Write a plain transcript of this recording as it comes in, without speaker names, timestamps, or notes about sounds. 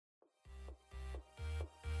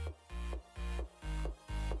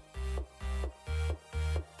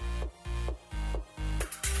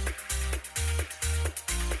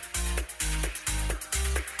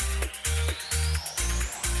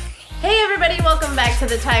everybody. Welcome back to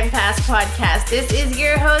the Time Pass Podcast. This is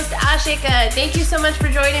your host, Ashika. Thank you so much for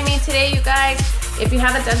joining me today, you guys. If you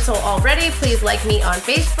haven't done so already, please like me on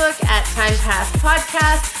Facebook at Time Pass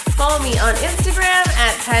Podcast. Follow me on Instagram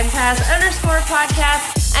at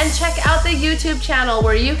TimePass_podcast. And check out the YouTube channel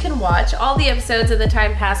where you can watch all the episodes of the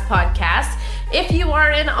Time Pass Podcast. If you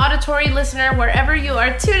are an auditory listener, wherever you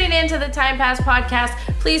are tuning into the Time Pass Podcast,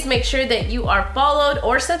 please make sure that you are followed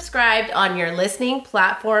or subscribed on your listening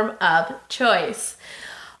platform of choice.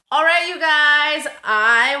 All right, you guys,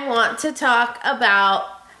 I want to talk about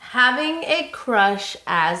having a crush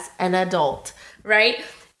as an adult, right?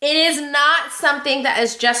 It is not something that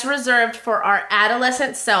is just reserved for our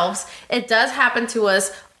adolescent selves. It does happen to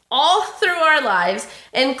us all through our lives,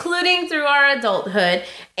 including through our adulthood.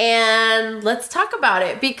 And let's talk about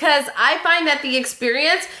it, because I find that the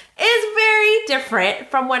experience is very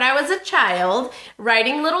different from when I was a child,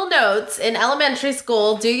 writing little notes in elementary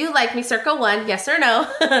school. Do you like me? Circle 1, yes or no?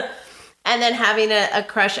 And then having a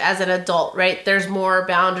crush as an adult, right? There's more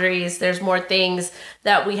boundaries. There's more things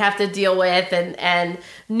that we have to deal with and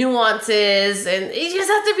nuances. And you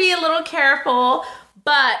just have to be a little careful.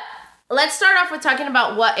 But let's start off with talking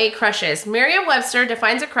about what a crush is. Merriam-Webster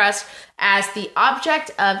defines a crush as the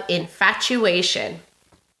object of infatuation.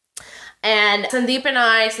 And Sandeep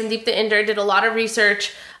the intern, did a lot of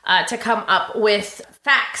research to come up with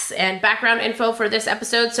facts and background info for this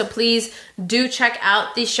episode. So please do check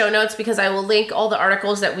out the show notes, because I will link all the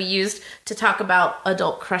articles that we used to talk about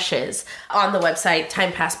adult crushes on the website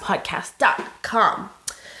timepasspodcast.com.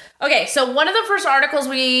 Okay, so one of the first articles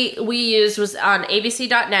we used was on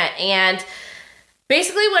abc.net, and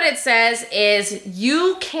basically what it says is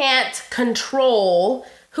you can't control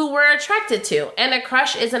who we're attracted to, and a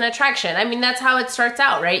crush is an attraction. I mean, that's how it starts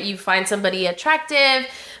out, right? You find somebody attractive,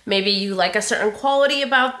 maybe you like a certain quality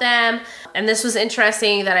about them, and this was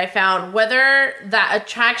interesting that I found, whether that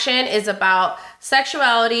attraction is about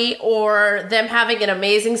sexuality or them having an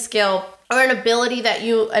amazing skill or an ability that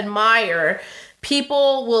you admire.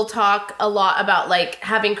 People will talk a lot about like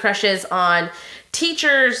having crushes on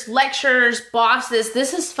teachers, lecturers, bosses.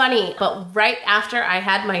 This is funny, but right after I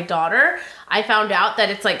had my daughter, I found out that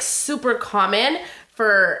it's like super common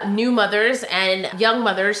for new mothers and young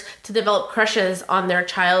mothers to develop crushes on their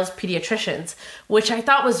child's pediatricians, which I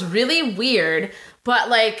thought was really weird. But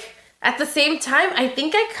like at the same time, I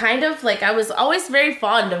think I kind of like, I was always very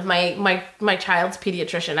fond of my child's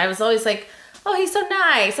pediatrician. I was always like, oh, he's so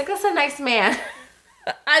nice. Like, that's a nice man.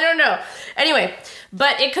 I don't know. Anyway,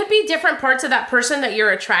 but it could be different parts of that person that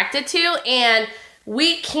you're attracted to, and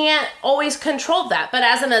we can't always control that. But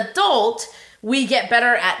as an adult, we get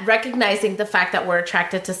better at recognizing the fact that we're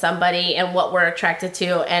attracted to somebody and what we're attracted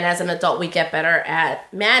to. And as an adult, we get better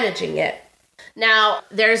at managing it. Now,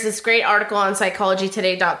 there's this great article on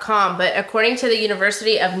psychologytoday.com, but according to the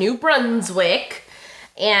University of New Brunswick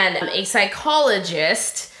and a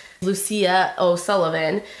psychologist, Lucia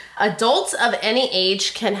O'Sullivan, adults of any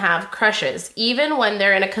age can have crushes, even when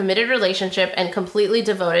they're in a committed relationship and completely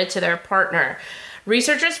devoted to their partner.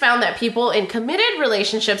 Researchers found that people in committed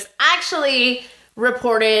relationships actually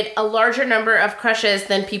reported a larger number of crushes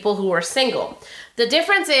than people who were single. The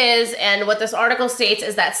difference is, and what this article states,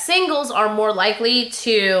 is that singles are more likely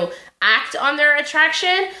to act on their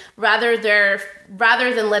attraction rather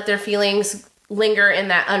than let their feelings linger in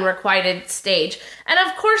that unrequited stage. And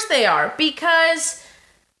of course they are, because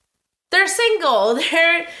they're single.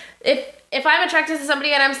 If I'm attracted to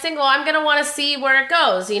somebody and I'm single, I'm going to want to see where it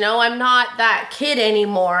goes. You know, I'm not that kid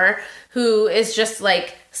anymore who is just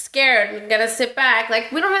like scared and going to sit back.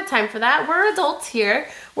 Like, we don't have time for that. We're adults here.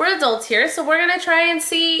 So we're going to try and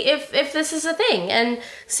see if this is a thing and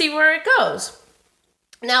see where it goes.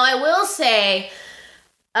 Now, I will say,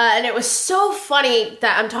 and it was so funny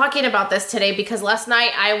that I'm talking about this today, because last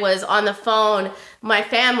night I was on the phone. My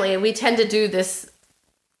family, we tend to do this.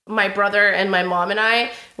 My brother and my mom and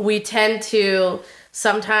I, we tend to,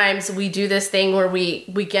 sometimes we do this thing where we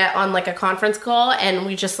get on like a conference call and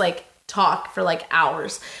we just like talk for like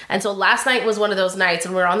hours. And so last night was one of those nights,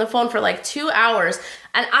 and we were on the phone for like 2 hours.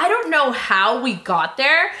 And I don't know how we got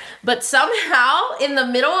there, but somehow in the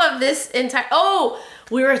middle of this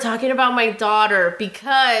we were talking about my daughter,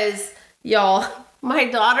 because, y'all, my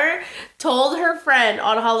daughter told her friend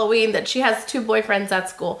on Halloween that she has 2 boyfriends at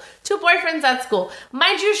school. 2 boyfriends at school.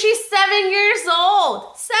 Mind you, she's 7 years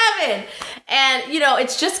old. 7. And, you know,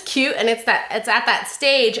 it's just cute, and it's at that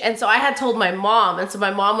stage. And so I had told my mom, and so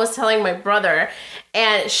my mom was telling my brother,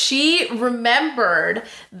 and she remembered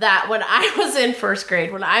that when I was in first grade,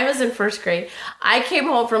 I came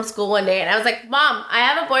home from school one day and I was like, Mom, I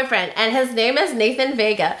have a boyfriend and his name is Nathan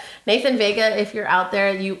Vega. Nathan Vega, if you're out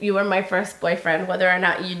there, you were my first boyfriend, whether or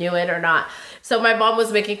not you knew it or not. So my mom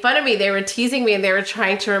was making fun of me. They were teasing me and they were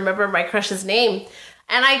trying to remember my crush's name.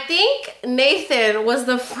 And I think Nathan was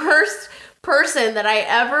the first person that I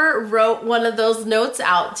ever wrote one of those notes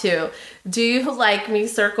out to. Do you like me?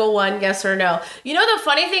 Circle 1, yes or no. You know, the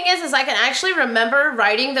funny thing is I can actually remember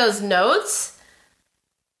writing those notes.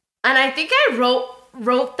 And I think I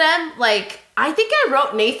wrote them, like, I think I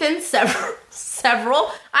wrote Nathan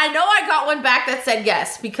several. I know I got one back that said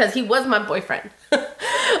yes because he was my boyfriend.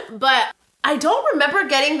 But I don't remember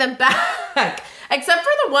getting them back. Except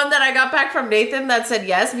for the one that I got back from Nathan that said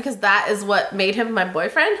yes, because that is what made him my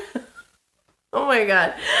boyfriend. Oh my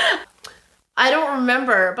God. I don't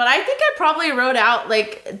remember, but I think I probably wrote out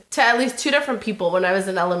like to at least 2 different people when I was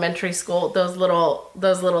in elementary school, those little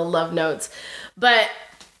love notes. But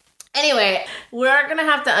anyway, we're going to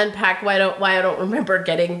have to unpack why I don't remember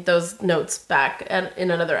getting those notes back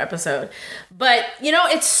in another episode. But, you know,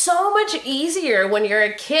 it's so much easier when you're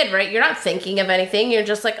a kid, right? You're not thinking of anything. You're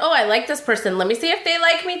just like, oh, I like this person. Let me see if they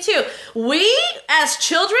like me too. We, as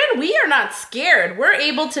children, we are not scared. We're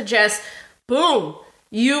able to just, boom,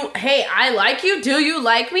 hey, I like you. Do you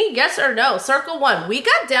like me? Yes or no? Circle 1. We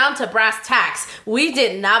got down to brass tacks. We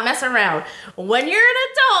did not mess around. When you're an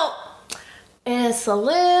adult, it's a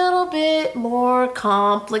little bit more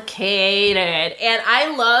complicated. And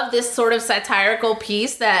I love this sort of satirical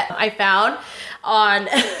piece that I found on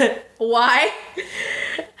why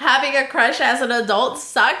having a crush as an adult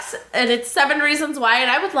sucks. And it's 7 reasons why.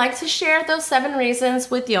 And I would like to share those 7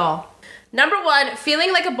 reasons with y'all. Number 1,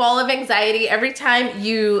 feeling like a ball of anxiety every time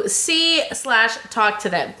you see/talk to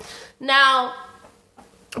them. Now,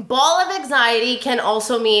 ball of anxiety can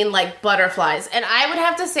also mean like butterflies. And I would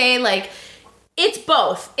have to say like, it's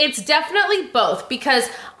both. It's definitely both because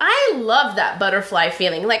I love that butterfly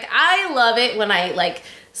feeling. Like I love it when I like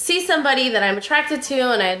see somebody that I'm attracted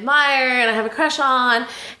to and I admire and I have a crush on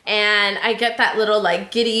and I get that little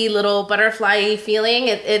like giddy little butterfly feeling.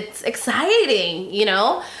 It's exciting, you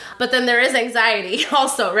know? But then there is anxiety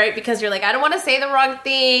also, right? Because you're like, I don't want to say the wrong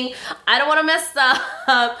thing. I don't want to mess up.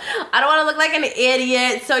 I don't want to look like an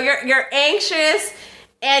idiot. So you're anxious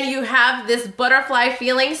and you have this butterfly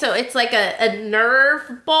feeling. So it's like a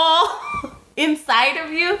nerve ball inside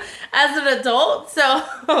of you as an adult. So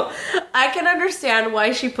I can understand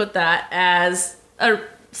why she put that as a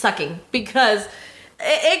sucking because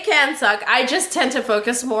it can suck. I just tend to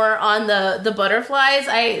focus more on the butterflies.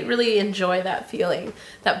 I really enjoy that feeling,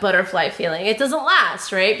 that butterfly feeling. It doesn't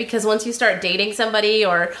last, right? Because once you start dating somebody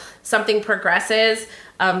or something progresses,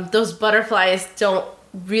 those butterflies don't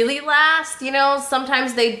really last, you know?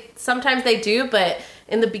 Sometimes they do, but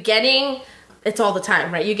in the beginning, it's all the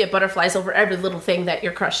time, right? You get butterflies over every little thing that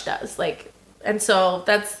your crush does. And so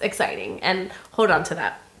that's exciting and hold on to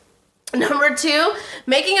that. Number 2,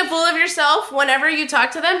 making a fool of yourself whenever you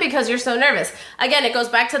talk to them because you're so nervous. Again, it goes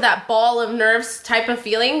back to that ball of nerves type of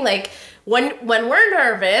feeling. Like when we're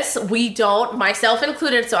nervous, we don't, myself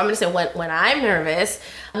included, so I'm going to say when I'm nervous,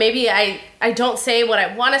 maybe I don't say what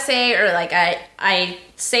I want to say or like I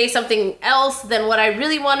say something else than what I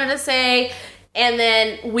really wanted to say. And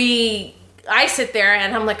then I sit there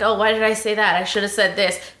and I'm like, oh, why did I say that? I should have said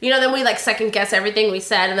this. You know, then we like second guess everything we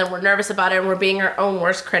said and then we're nervous about it and we're being our own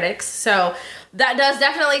worst critics. So that does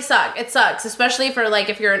definitely suck. It sucks, especially for like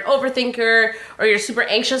if you're an overthinker or you're a super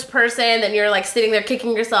anxious person, then you're like sitting there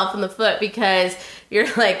kicking yourself in the foot because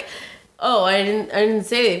you're like, oh, I didn't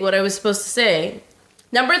say what I was supposed to say.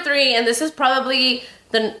 Number 3, and this is probably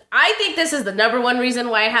I think this is the number 1 reason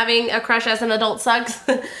why having a crush as an adult sucks,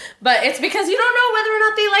 but it's because you don't know whether or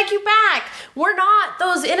not they like you back. We're not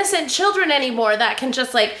those innocent children anymore that can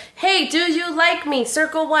just like, hey, do you like me?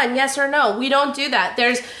 Circle 1, yes or no. We don't do that.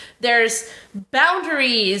 There's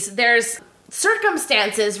boundaries, there's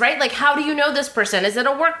circumstances, right? Like, how do you know this person? Is it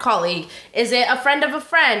a work colleague? Is it a friend of a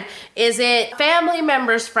friend? Is it family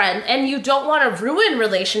member's friend? And you don't want to ruin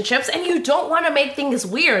relationships and you don't want to make things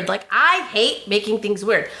weird. Like, I hate making things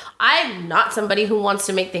weird. I'm not somebody who wants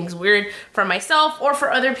to make things weird for myself or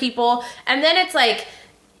for other people. And then it's like,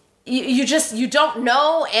 you don't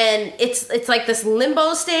know, and it's like this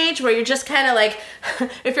limbo stage where you're just kind of like,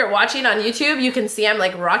 if you're watching on YouTube, you can see I'm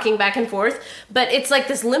like rocking back and forth, but it's like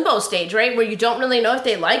this limbo stage, right, where you don't really know if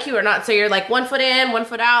they like you or not. So you're like 1 foot in, 1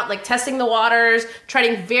 foot out, like testing the waters,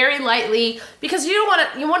 treading very lightly, because you don't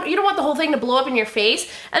want the whole thing to blow up in your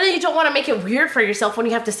face, and then you don't want to make it weird for yourself when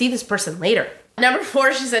you have to see this person later. Number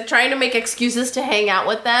 4, she said, trying to make excuses to hang out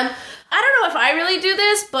with them. I don't know if I really do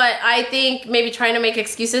this, but I think maybe trying to make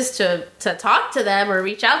excuses to talk to them or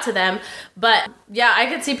reach out to them. But yeah, I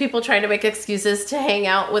could see people trying to make excuses to hang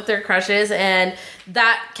out with their crushes, and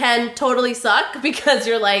that can totally suck, because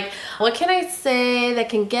you're like, what can I say that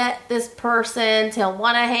can get this person to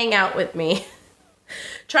want to hang out with me?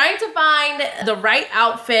 Trying to find the right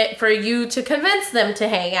outfit for you to convince them to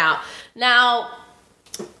hang out. Now,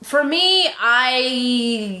 for me,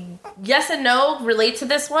 yes and no relate to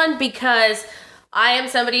this one, because I am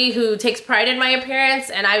somebody who takes pride in my appearance,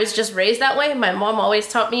 and I was just raised that way. My mom always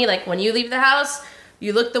taught me, like, when you leave the house,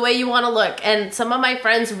 you look the way you want to look. And some of my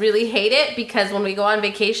friends really hate it, because when we go on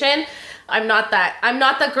vacation, I'm not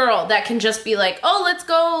the girl that can just be like, oh, let's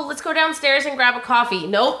go downstairs and grab a coffee.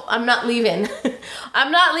 Nope, I'm not leaving.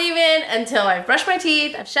 I'm not leaving until I've brushed my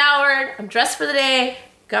teeth, I've showered, I'm dressed for the day,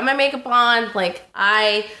 got my makeup on. Like,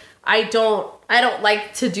 I don't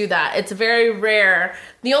like to do that. It's very rare.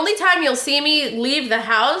 The only time you'll see me leave the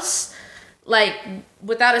house, like,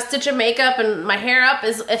 without a stitch of makeup and my hair up,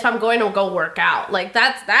 is if I'm going to go work out. Like,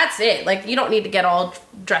 that's it. Like, you don't need to get all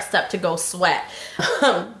dressed up to go sweat.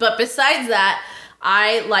 But besides that,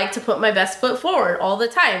 I like to put my best foot forward all the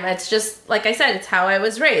time. It's just, like I said, it's how I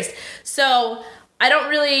was raised. So I don't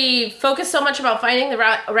really focus so much about finding the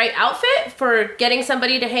right outfit for getting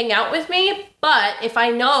somebody to hang out with me. But if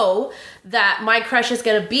I know that my crush is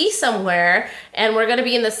going to be somewhere and we're going to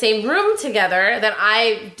be in the same room together, then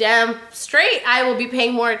I will be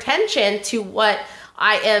paying more attention to what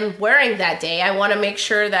I am wearing that day. I want to make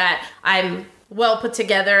sure that I'm well put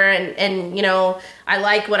together and you know, I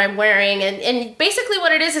like what I'm wearing, and basically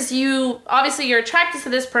what it is you're attracted to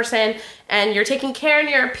this person and you're taking care in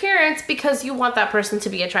your appearance because you want that person to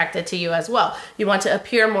be attracted to you as well. You want to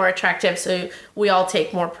appear more attractive, so we all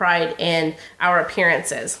take more pride in our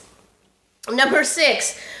appearances. Number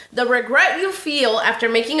 6, the regret you feel after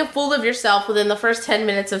making a fool of yourself within the first 10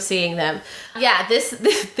 minutes of seeing them. Yeah, this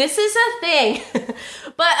is a thing.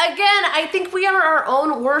 But again, I think we are our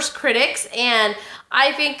own worst critics, and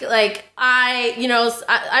I think, like,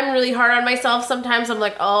 I'm really hard on myself. Sometimes I'm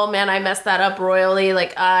like, oh man, I messed that up royally.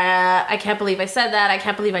 Like, I can't believe I said that. I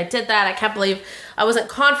can't believe I did that. I can't believe I wasn't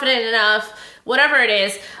confident enough, whatever it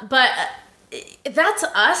is. But that's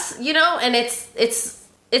us, you know, and it's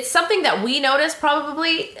something that we notice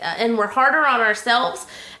probably, and we're harder on ourselves,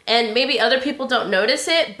 and maybe other people don't notice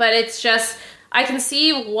it, but it's just, I can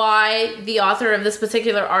see why the author of this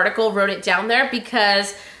particular article wrote it down there,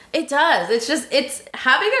 because it does. It's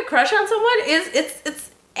having a crush on someone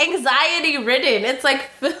it's anxiety ridden. It's like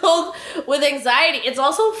filled with anxiety. It's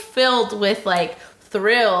also filled with like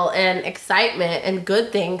thrill and excitement and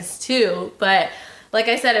good things too. But like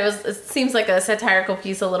I said, it seems like a satirical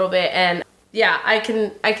piece a little bit, and yeah, I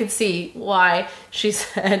can see why she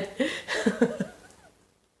said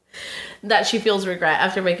that she feels regret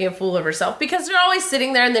after making a fool of herself, because you're always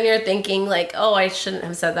sitting there and then you're thinking like, oh, I shouldn't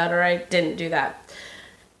have said that, or I didn't do that.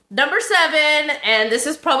 Number 7, and this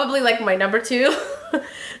is probably like my number 2.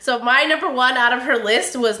 So my number 1 out of her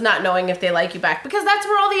list was not knowing if they like you back, because that's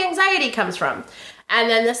where all the anxiety comes from. And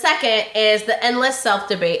then the second is the endless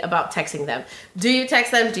self-debate about texting them. Do you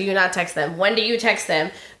text them? Do you not text them? When do you text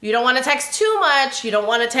them? You don't want to text too much. You don't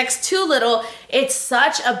want to text too little. It's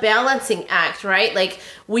such a balancing act, right? Like,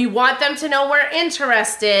 we want them to know we're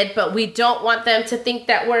interested, but we don't want them to think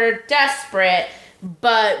that we're desperate,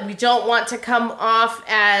 but we don't want to come off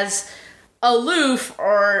as aloof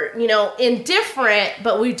or, you know, indifferent,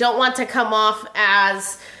 but we don't want to come off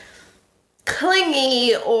as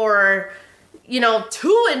clingy or, you know,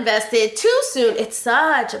 too invested too soon. It's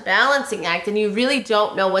such a balancing act, and you really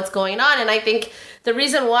don't know what's going on. And I think the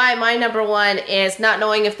reason why my number 1 is not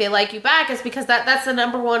knowing if they like you back is because that's the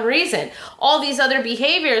number 1 reason. All these other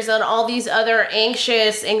behaviors and all these other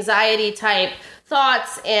anxious, anxiety type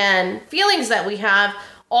thoughts and feelings that we have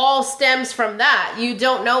all stems from that. You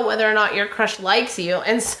don't know whether or not your crush likes you,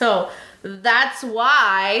 and so that's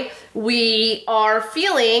why we are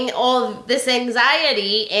feeling all this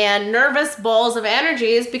anxiety and nervous balls of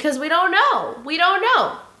energy, is because we don't know. We don't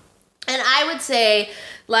know. And I would say,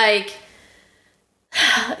 like,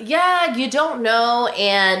 yeah, you don't know.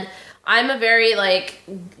 And I'm a very, like,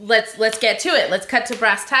 let's get to it. Let's cut to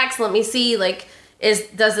brass tacks. Let me see, like,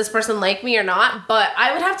 does this person like me or not? But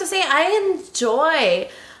I would have to say I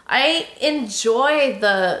enjoy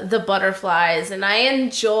the butterflies, and I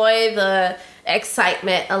enjoy the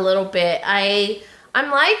excitement a little bit. I'm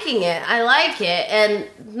liking it. I like it, and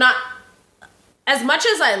not as much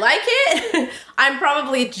as I like it, I'm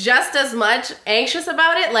probably just as much anxious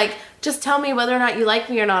about it. Like, just tell me whether or not you like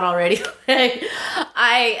me or not already. So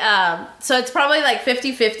it's probably like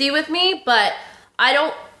 50-50 with me, but I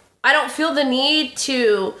don't feel the need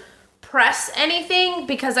to press anything,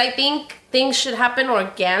 because I think things should happen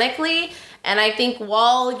organically. And I think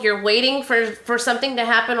while you're waiting for something to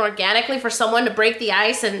happen organically, for someone to break the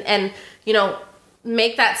ice and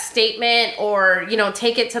make that statement, or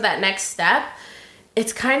take it to that next step,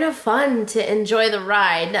 it's kind of fun to enjoy the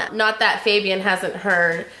ride. Not that Fabian hasn't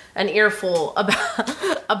heard an earful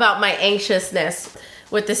about my anxiousness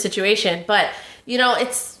with the situation, but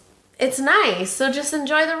it's nice. So just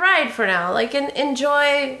enjoy the ride for now. Like,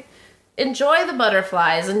 enjoy the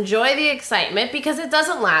butterflies, enjoy the excitement, because it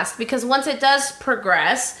doesn't last. Because once it does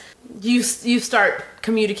progress, you start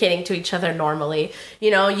communicating to each other normally.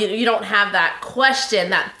 You don't have that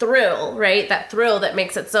question, that thrill, right? That thrill that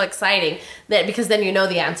makes it so exciting, that because then you know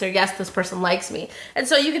the answer. Yes, this person likes me. And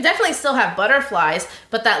so you can definitely still have butterflies,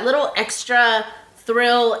 but that little extra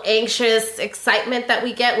thrill, anxious excitement that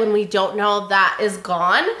we get when we don't know, that is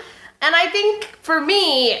gone. And I think for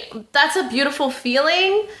me, that's a beautiful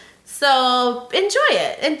feeling. So enjoy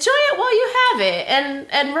it while you have it,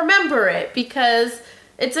 and remember it, because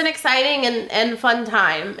it's an exciting and fun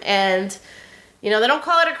time. And they don't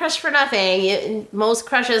call it a crush for nothing. Most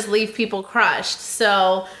crushes leave people crushed.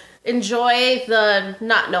 So enjoy the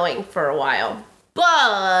not knowing for a while.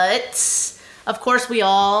 But of course we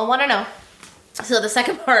all want to know. So the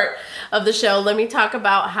second part of the show, let me talk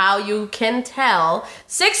about how you can tell.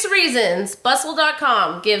 6 reasons.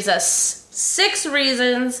 Bustle.com gives us 6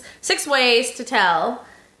 reasons, 6 ways to tell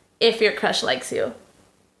if your crush likes you.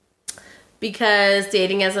 Because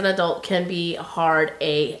dating as an adult can be hard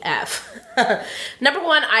AF. Number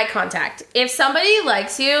 1, eye contact. If somebody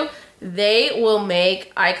likes you, they will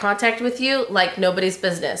make eye contact with you like nobody's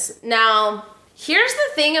business. Now, here's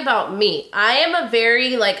the thing about me. I am a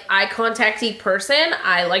very eye contact-y person.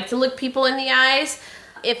 I like to look people in the eyes.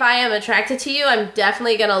 If I am attracted to you, I'm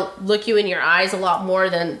definitely going to look you in your eyes a lot more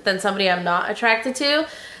than somebody I'm not attracted to.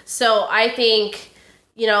 So I think,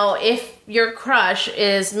 if your crush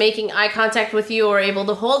is making eye contact with you or able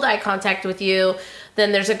to hold eye contact with you,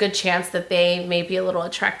 then there's a good chance that they may be a little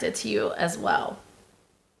attracted to you as well.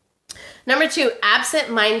 Number 2,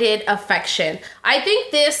 absent-minded affection. I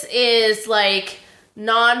think this is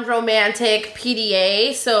non-romantic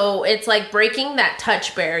PDA, so it's breaking that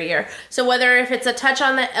touch barrier. So whether if it's a touch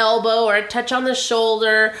on the elbow or a touch on the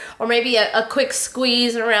shoulder, or maybe a quick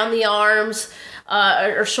squeeze around the arms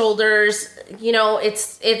or shoulders,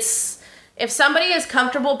 it's if somebody is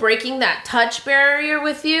comfortable breaking that touch barrier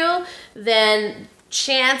with you, then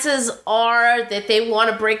chances are that they want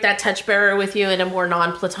to break that touch barrier with you in a more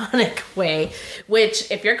non-platonic way, which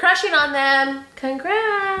if you're crushing on them,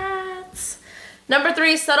 congrats. Number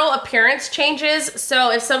 3, subtle appearance changes.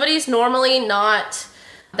 So if somebody's normally not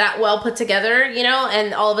that well put together,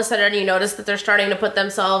 and all of a sudden you notice that they're starting to put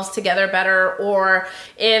themselves together better, or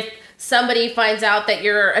if somebody finds out that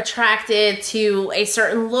you're attracted to a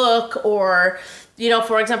certain look, or,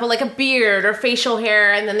 for example, like a beard or facial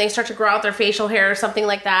hair, and then they start to grow out their facial hair or something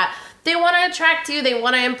like that, they want to attract you, they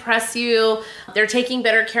want to impress you, they're taking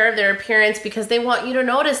better care of their appearance because they want you to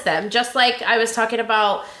notice them. Just like I was talking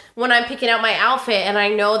about when I'm picking out my outfit and I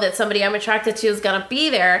know that somebody I'm attracted to is going to be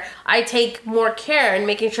there, I take more care in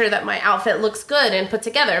making sure that my outfit looks good and put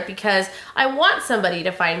together because I want somebody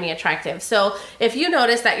to find me attractive. So if you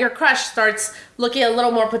notice that your crush starts looking a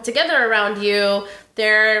little more put together around you,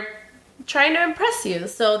 they're trying to impress you.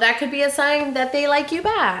 So that could be a sign that they like you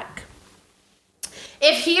back.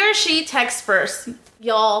 If he or she texts first,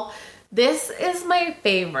 y'all, this is my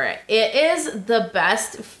favorite. It is the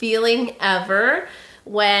best feeling ever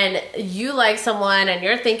when you like someone and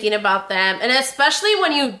you're thinking about them, and especially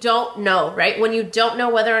when you don't know, right? When you don't know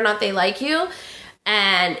whether or not they like you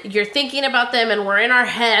and you're thinking about them, and we're in our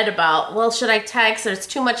head about, well, should I text? There's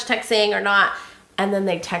too much texting or not? And then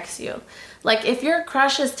they text you. If your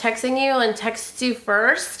crush is texting you and texts you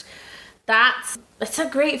first, it's a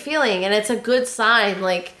great feeling and it's a good sign.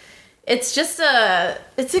 It's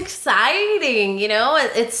exciting,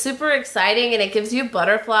 it's super exciting, and it gives you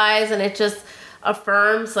butterflies, and it just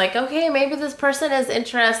affirms okay, maybe this person is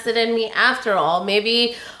interested in me after all.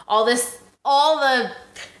 Maybe all the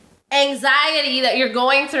anxiety that you're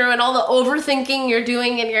going through and all the overthinking you're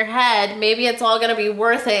doing in your head, maybe it's all going to be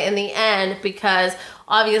worth it in the end, because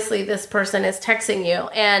obviously this person is texting you.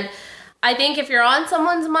 And I think if you're on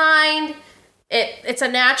someone's mind, it's a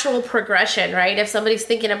natural progression, right? If somebody's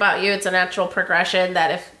thinking about you, it's a natural progression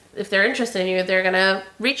that if they're interested in you, they're going to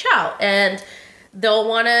reach out and they'll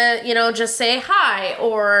want to, just say hi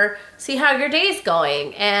or see how your day's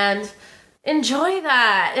going, and enjoy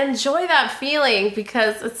that feeling,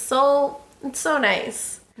 because it's so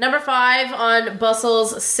nice. Number 5 on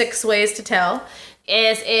Bustle's 6 ways to tell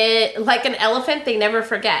is it like an elephant, they never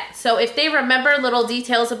forget. So if they remember little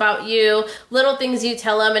details about you, little things you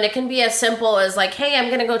tell them, and it can be as simple as like, hey, I'm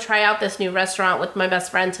going to go try out this new restaurant with my best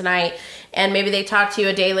friend tonight. And maybe they talk to you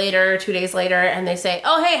a day later, 2 days later, and they say,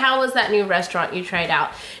 oh, hey, how was that new restaurant you tried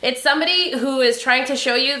out? It's somebody who is trying to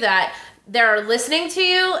show you that they're listening to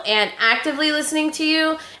you and actively listening to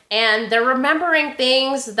you, and they're remembering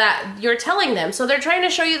things that you're telling them. So they're trying to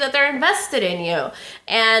show you that they're invested in you.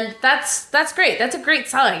 And that's great. That's a great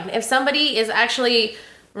sign. If somebody is actually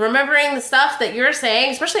remembering the stuff that you're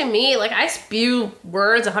saying, especially me, like I spew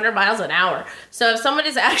words 100 miles an hour. So if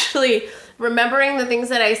somebody's actually remembering the things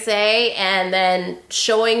that I say and then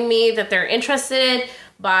showing me that they're interested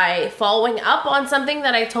by following up on something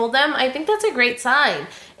that I told them, I think that's a great sign.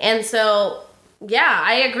 And so, yeah,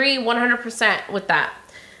 I agree 100% with that.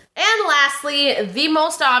 And lastly, the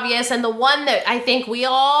most obvious and the one that I think we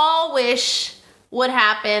all wish would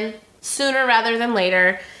happen sooner rather than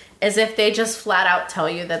later is if they just flat out tell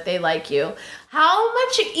you that they like you. How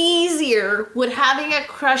much easier would having a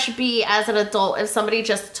crush be as an adult if somebody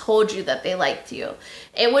just told you that they liked you?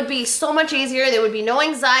 It would be so much easier. There would be no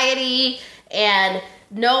anxiety and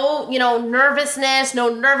no, nervousness, no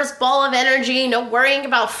nervous ball of energy, no worrying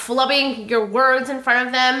about flubbing your words in front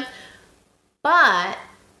of them. But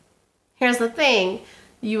here's the thing.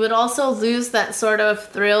 You would also lose that sort of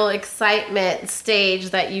thrill, excitement stage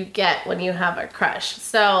that you get when you have a crush.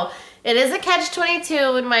 So it is a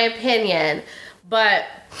catch-22 in my opinion. But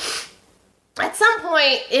at some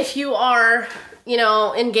point, if you are,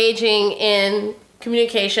 engaging in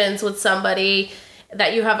communications with somebody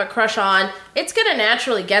that you have a crush on, it's going to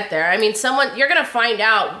naturally get there. I mean, you're going to find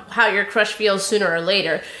out how your crush feels sooner or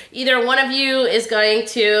later. Either one of you is going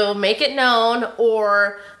to make it known,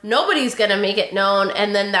 or nobody's going to make it known,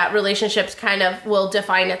 and then that relationship's kind of will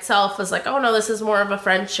define itself as like, oh no, this is more of a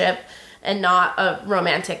friendship and not a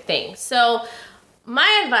romantic thing. So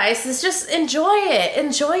my advice is just enjoy it.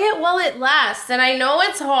 Enjoy it while it lasts. And I know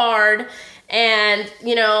it's hard, and,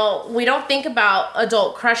 we don't think about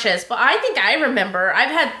adult crushes, but I think I remember, I've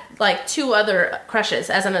had like 2 other crushes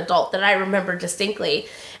as an adult that I remember distinctly,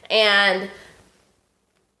 and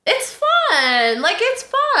it's fun. It's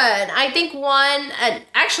fun. I think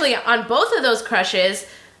actually on both of those crushes,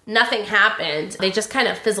 nothing happened. They just kind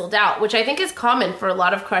of fizzled out, which I think is common for a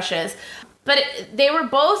lot of crushes. But they were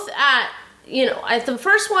both the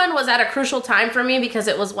first one was at a crucial time for me because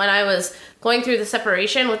it was when I was going through the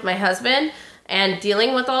separation with my husband and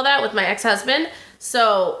dealing with all that with my ex-husband.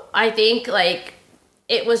 So I think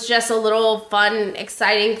it was just a little fun,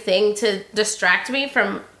 exciting thing to distract me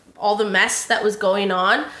from all the mess that was going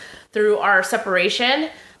on through our separation.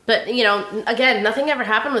 But, again, nothing ever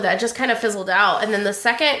happened with that. It just kind of fizzled out. And then the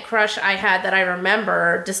second crush I had that I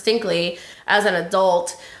remember distinctly as an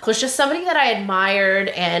adult was just somebody that I admired,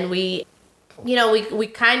 and we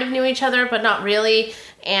kind of knew each other, but not really.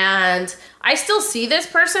 And I still see this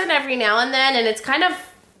person every now and then, and it's kind of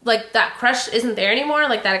like that crush isn't there anymore.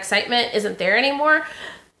 Like that excitement isn't there anymore.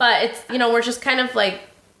 But it's, we're just kind of like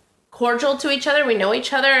cordial to each other. We know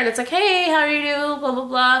each other, and it's like, hey, how are you doing? Blah, blah,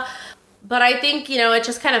 blah. But I think, it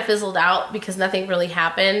just kind of fizzled out because nothing really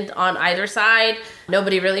happened on either side.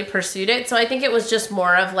 Nobody really pursued it. So I think it was just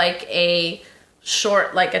more of like a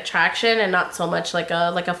short attraction and not so much like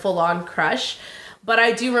a full-on crush. But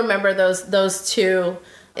I do remember those 2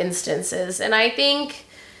 instances. And I think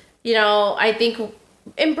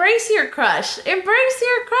embrace your crush. Embrace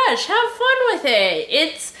your crush. Have fun with it.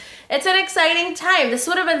 It's an exciting time. This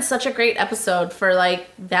would have been such a great episode for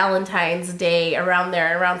Valentine's Day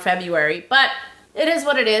around February. But it is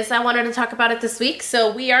what it is. I wanted to talk about it this week,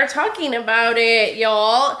 so we are talking about it,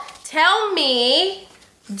 y'all. Tell me,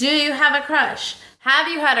 do you have a crush? Have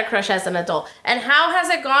you had a crush as an adult? And how has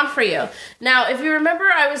it gone for you? Now, if you remember,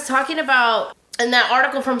 I was talking about in that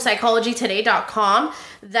article from psychologytoday.com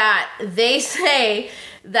that they say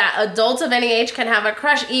that adults of any age can have a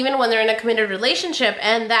crush even when they're in a committed relationship,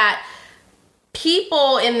 and that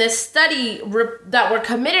people in this study that were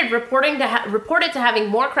committed reported to having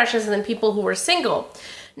more crushes than people who were single.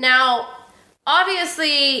 Now,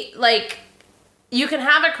 obviously, you can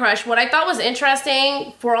have a crush. What I thought was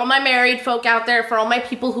interesting for all my married folk out there, for all my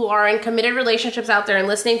people who are in committed relationships out there and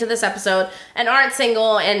listening to this episode and aren't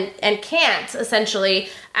single and can't essentially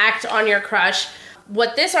act on your crush,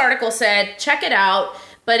 what this article said, check it out,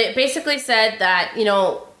 but it basically said that, you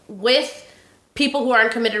know, with people who are in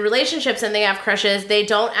committed relationships and they have crushes, they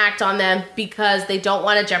don't act on them because they don't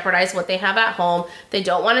want to jeopardize what they have at home. They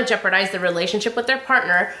don't want to jeopardize the relationship with their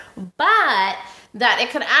partner, but that it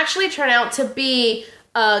could actually turn out to be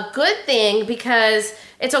a good thing because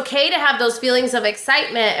it's okay to have those feelings of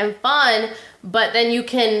excitement and fun, but then you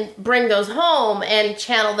can bring those home and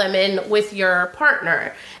channel them in with your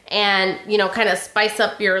partner and, you know, kind of spice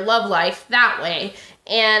up your love life that way.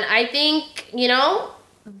 And I think, you know,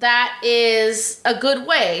 that is a good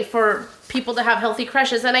way for people to have healthy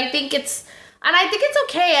crushes. And I think it's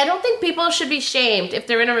okay. I don't think people should be shamed if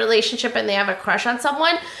they're in a relationship and they have a crush on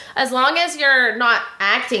someone, as long as you're not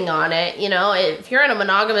acting on it. You know, if you're in a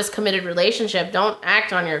monogamous committed relationship, don't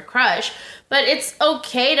act on your crush. But it's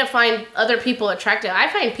okay to find other people attractive. I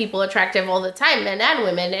find people attractive all the time, men and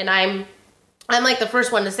women, and I'm like the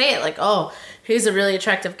first one to say it, like, oh, he's a really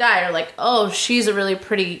attractive guy, or like, oh, she's a really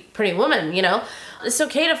pretty woman, you know? It's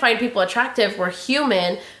okay to find people attractive. We're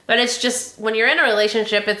human, but it's just when you're in a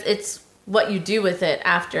relationship, it's what you do with it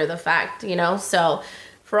after the fact, you know? So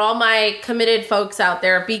for all my committed folks out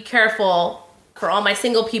there, be careful. For all my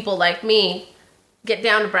single people like me, get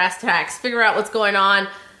down to brass tacks, figure out what's going on,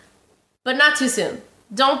 but not too soon.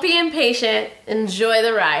 Don't be impatient. Enjoy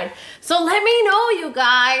the ride. So let me know, you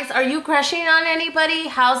guys. Are you crushing on anybody?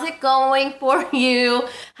 How's it going for you?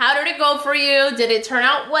 How did it go for you? Did it turn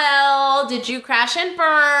out well? Did you crash and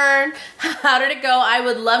burn? How did it go? I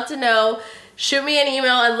would love to know. Shoot me an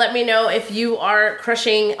email and let me know if you are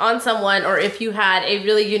crushing on someone or if you had a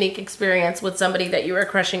really unique experience with somebody that you were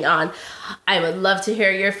crushing on. I would love to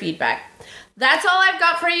hear your feedback. That's all I've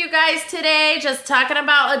got for you guys today. Just talking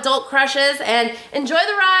about adult crushes, and enjoy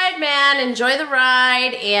the ride, man. Enjoy the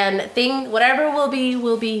ride, and whatever will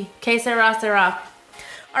be. Que sera, sera.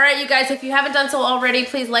 All right, you guys, if you haven't done so already,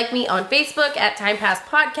 please like me on Facebook at Time Pass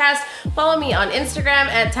Podcast. Follow me on Instagram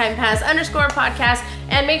at timepass_podcast.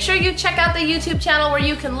 And make sure you check out the YouTube channel where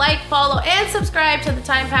you can like, follow, and subscribe to the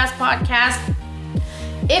Time Pass Podcast.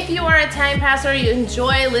 If you are a time passer, you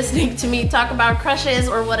enjoy listening to me talk about crushes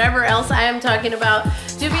or whatever else I am talking about,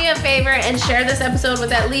 do me a favor and share this episode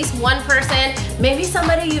with at least one person, maybe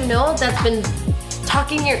somebody you know that's been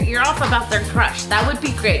talking your ear off about their crush. That would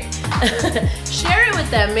be great. Share it with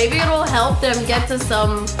them. Maybe it'll help them get to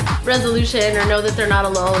some resolution or know that they're not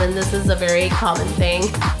alone and this is a very common thing.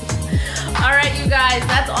 All right, you guys,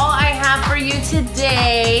 that's all I have for you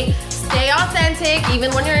today. Stay authentic,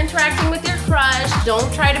 even when you're interacting with your crush.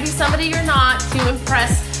 Don't try to be somebody you're not to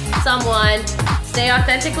impress someone. Stay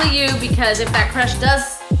authentically you, because if that crush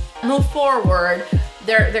does move forward,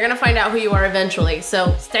 they're gonna find out who you are eventually.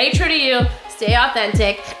 So stay true to you, stay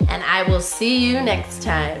authentic, and I will see you next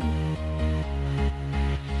time.